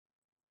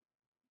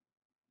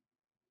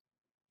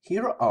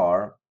Here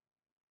are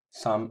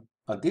some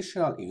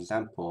additional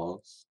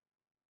examples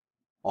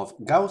of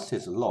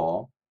Gauss's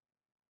law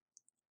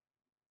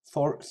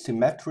for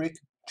symmetric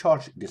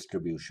charge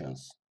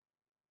distributions.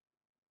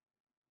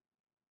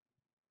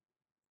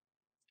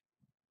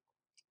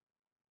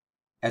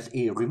 As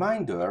a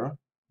reminder,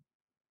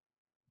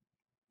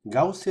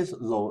 Gauss's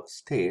law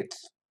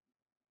states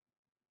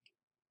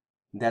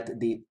that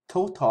the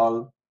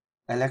total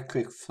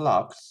electric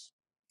flux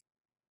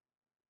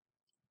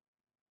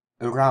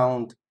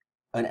around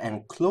an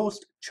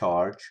enclosed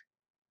charge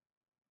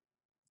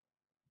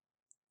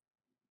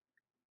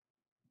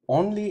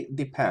only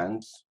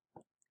depends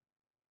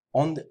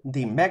on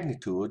the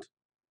magnitude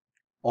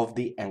of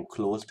the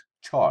enclosed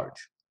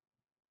charge.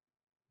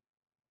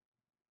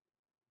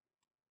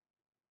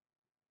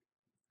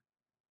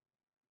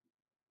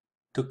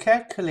 To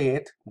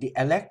calculate the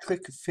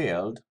electric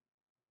field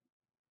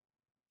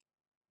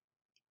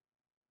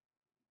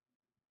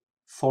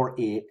for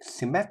a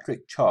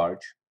symmetric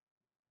charge,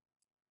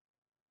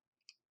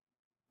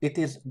 it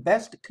is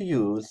best to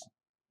use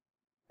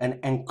an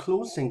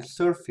enclosing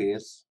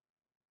surface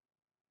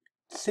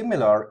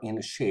similar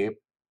in shape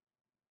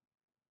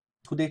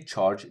to the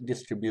charge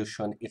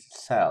distribution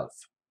itself.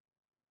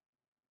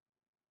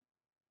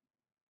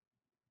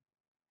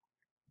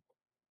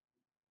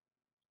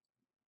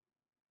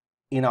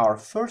 In our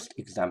first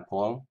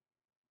example,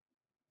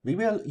 we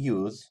will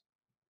use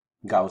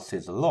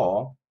Gauss's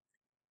law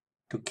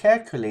to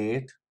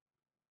calculate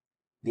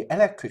the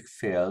electric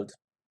field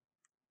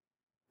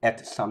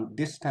at some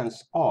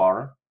distance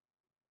r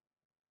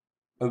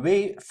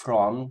away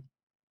from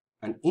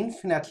an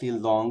infinitely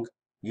long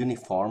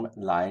uniform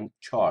line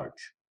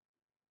charge.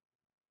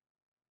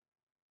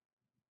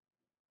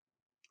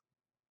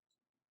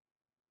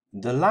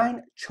 The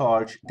line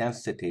charge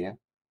density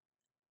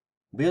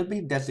will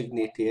be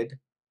designated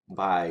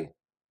by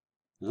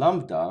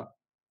lambda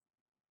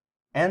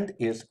and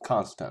is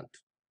constant.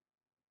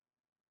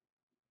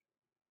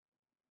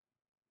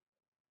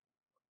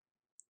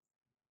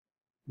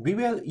 We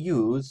will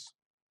use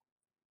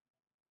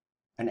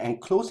an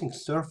enclosing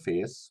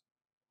surface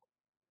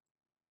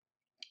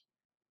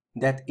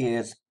that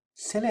is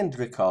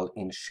cylindrical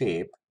in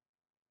shape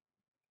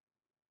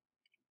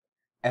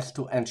as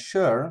to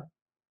ensure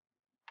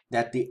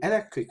that the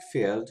electric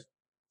field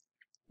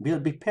will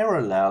be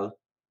parallel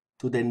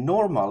to the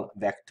normal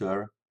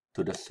vector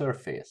to the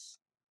surface.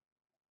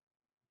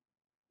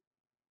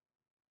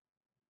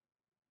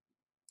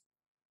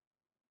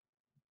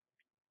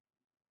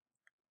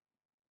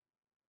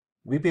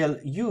 We will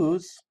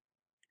use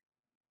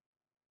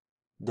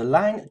the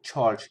line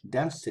charge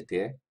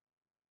density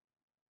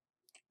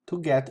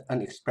to get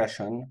an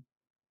expression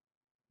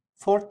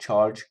for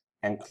charge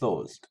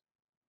enclosed.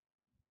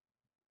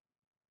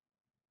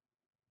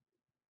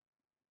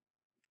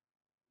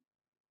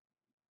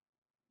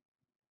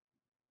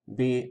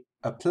 We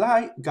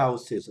apply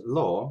Gauss's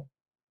law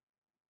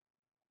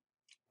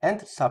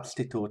and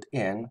substitute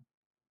in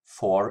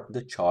for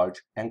the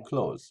charge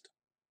enclosed.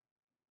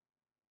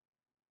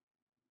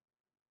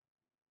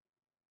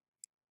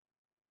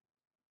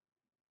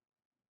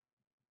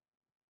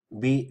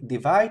 We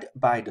divide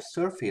by the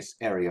surface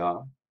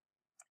area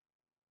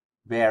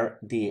where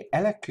the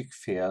electric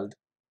field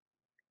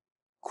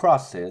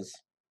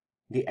crosses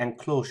the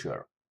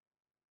enclosure.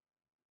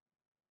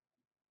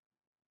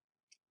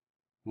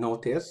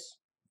 Notice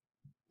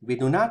we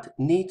do not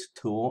need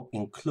to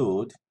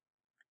include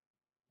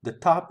the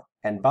top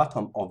and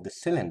bottom of the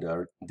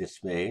cylinder this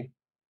way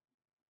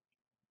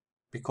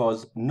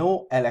because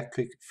no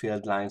electric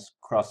field lines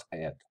cross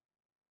it.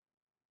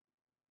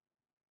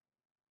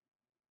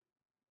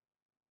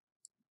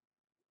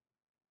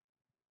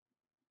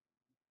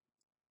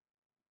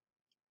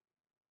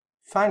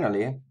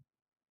 Finally,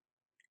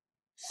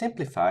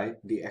 simplify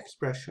the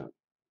expression.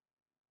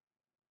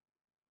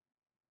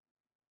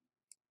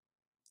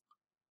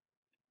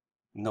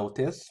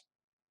 Notice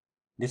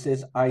this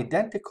is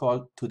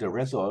identical to the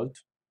result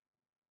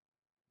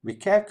we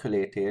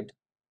calculated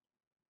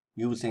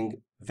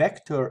using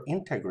vector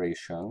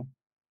integration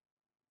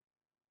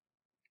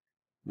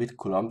with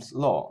Coulomb's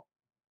law.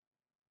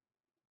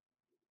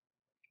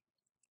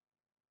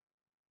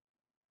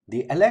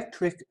 The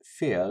electric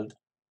field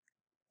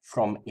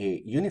from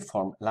a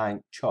uniform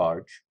line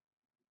charge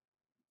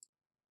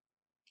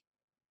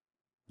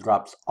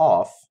drops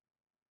off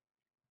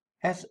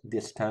as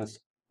distance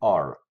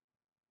r.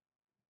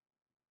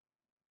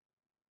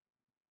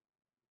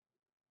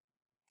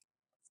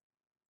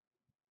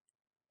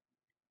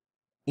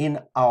 In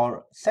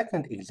our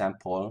second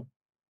example,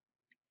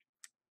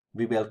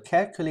 we will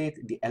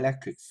calculate the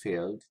electric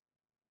field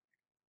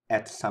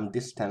at some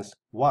distance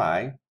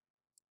y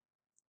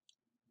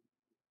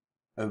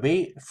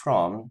away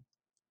from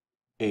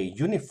a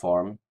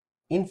uniform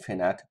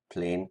infinite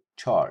plane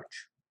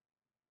charge.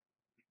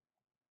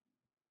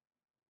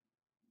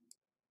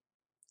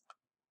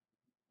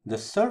 The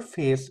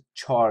surface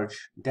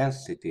charge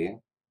density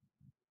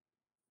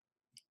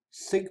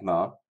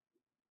sigma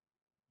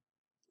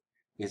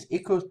is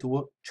equal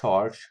to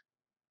charge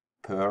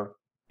per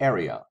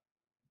area.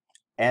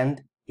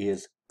 and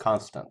is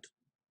constant.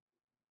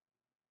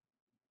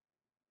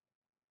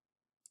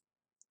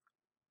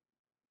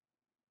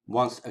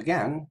 Once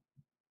again,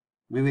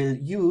 we will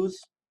use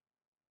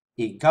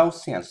a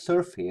Gaussian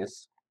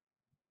surface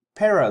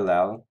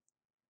parallel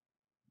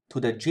to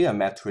the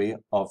geometry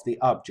of the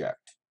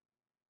object.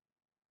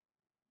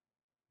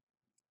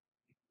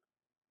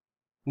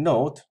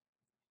 Note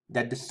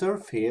that the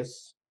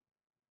surface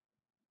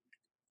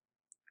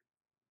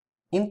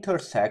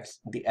intersects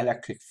the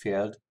electric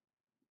field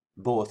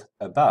both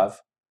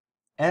above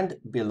and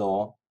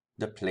below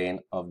the plane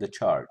of the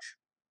charge.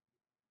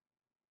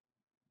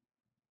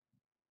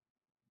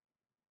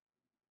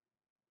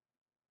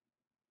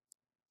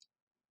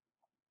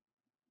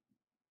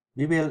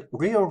 We will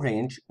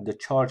rearrange the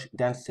charge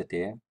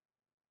density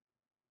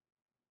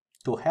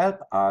to help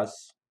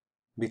us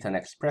with an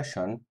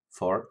expression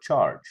for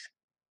charge.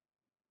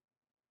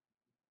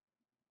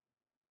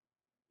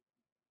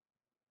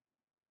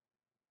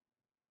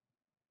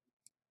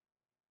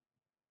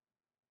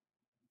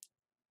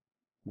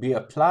 We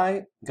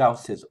apply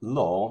Gauss's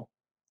law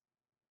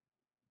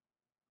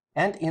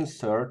and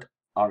insert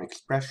our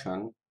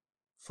expression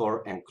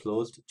for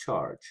enclosed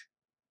charge.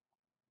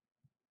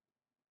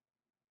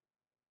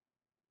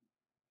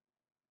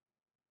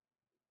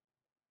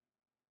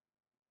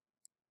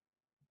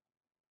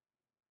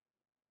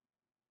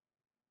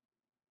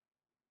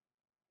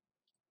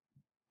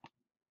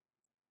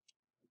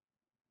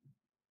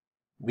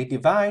 We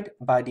divide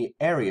by the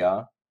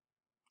area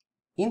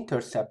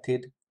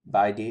intercepted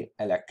by the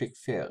electric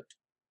field.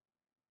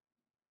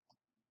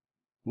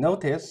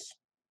 Notice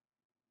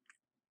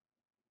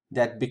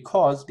that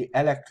because the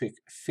electric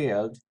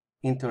field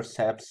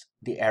intercepts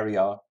the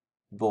area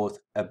both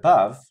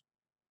above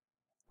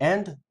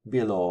and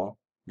below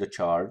the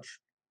charge,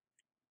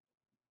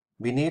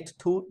 we need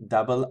to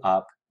double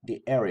up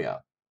the area.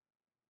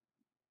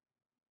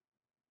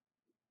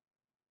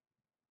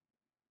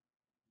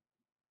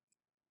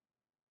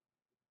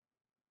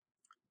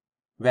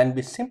 When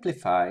we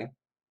simplify,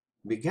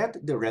 we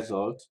get the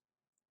result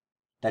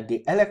that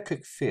the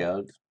electric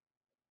field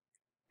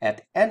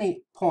at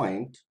any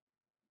point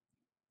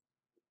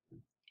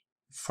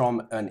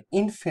from an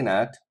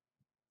infinite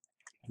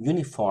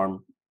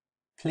uniform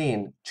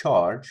plane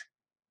charge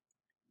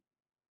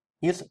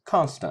is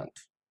constant.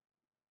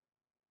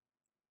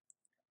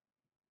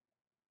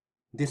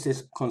 This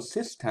is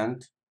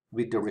consistent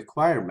with the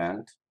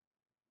requirement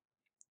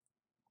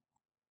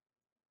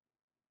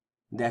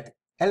that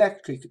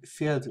electric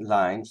field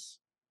lines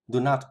do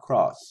not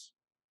cross.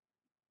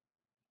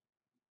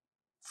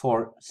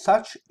 For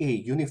such a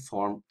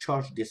uniform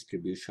charge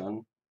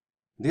distribution,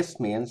 this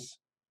means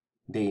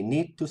they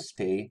need to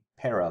stay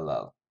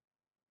parallel.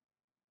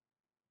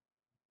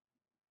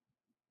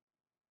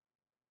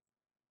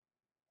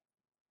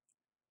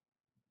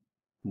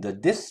 The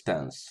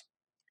distance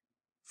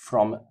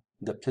from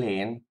the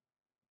plane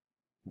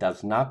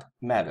does not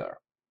matter.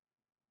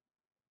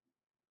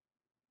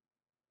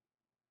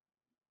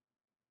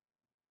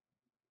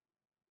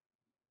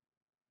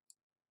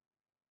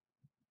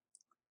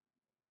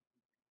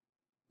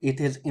 It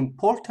is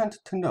important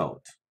to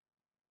note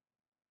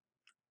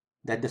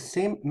that the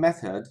same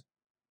method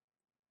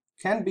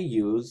can be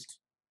used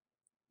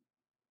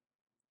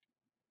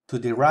to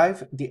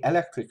derive the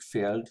electric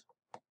field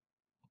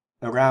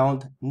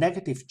around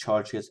negative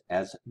charges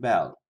as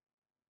well.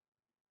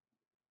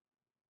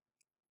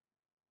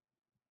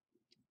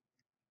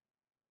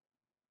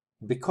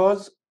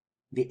 Because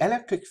the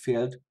electric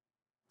field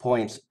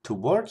points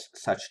towards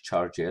such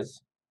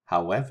charges,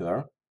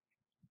 however,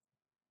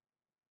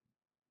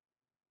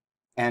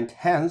 and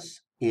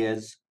hence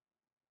is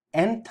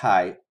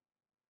anti-parallel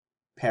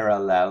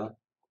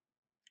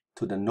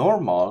to the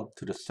normal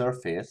to the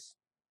surface,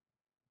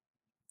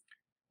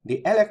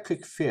 the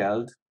electric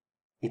field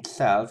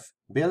itself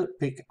will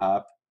pick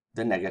up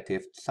the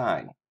negative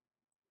sign.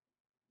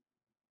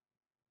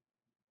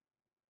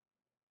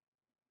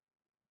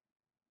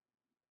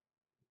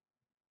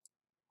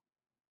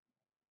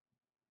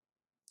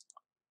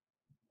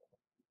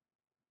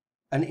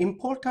 An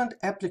important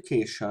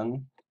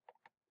application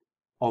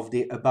of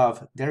the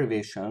above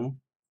derivation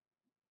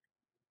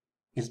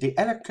is the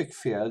electric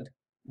field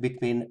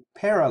between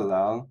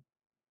parallel,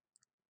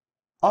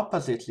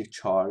 oppositely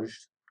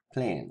charged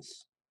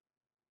planes.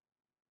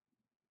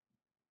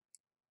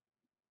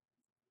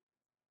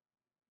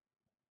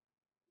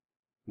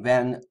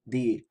 When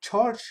the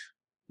charge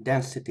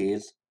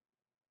densities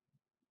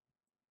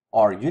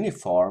are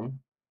uniform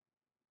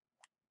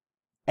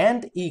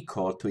and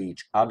equal to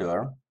each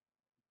other,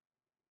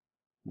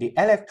 the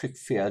electric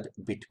field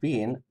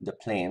between the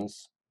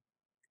planes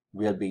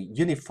will be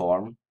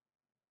uniform,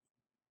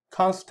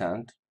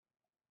 constant,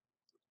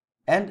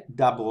 and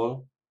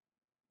double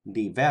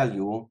the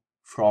value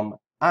from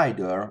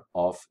either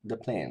of the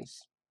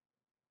planes.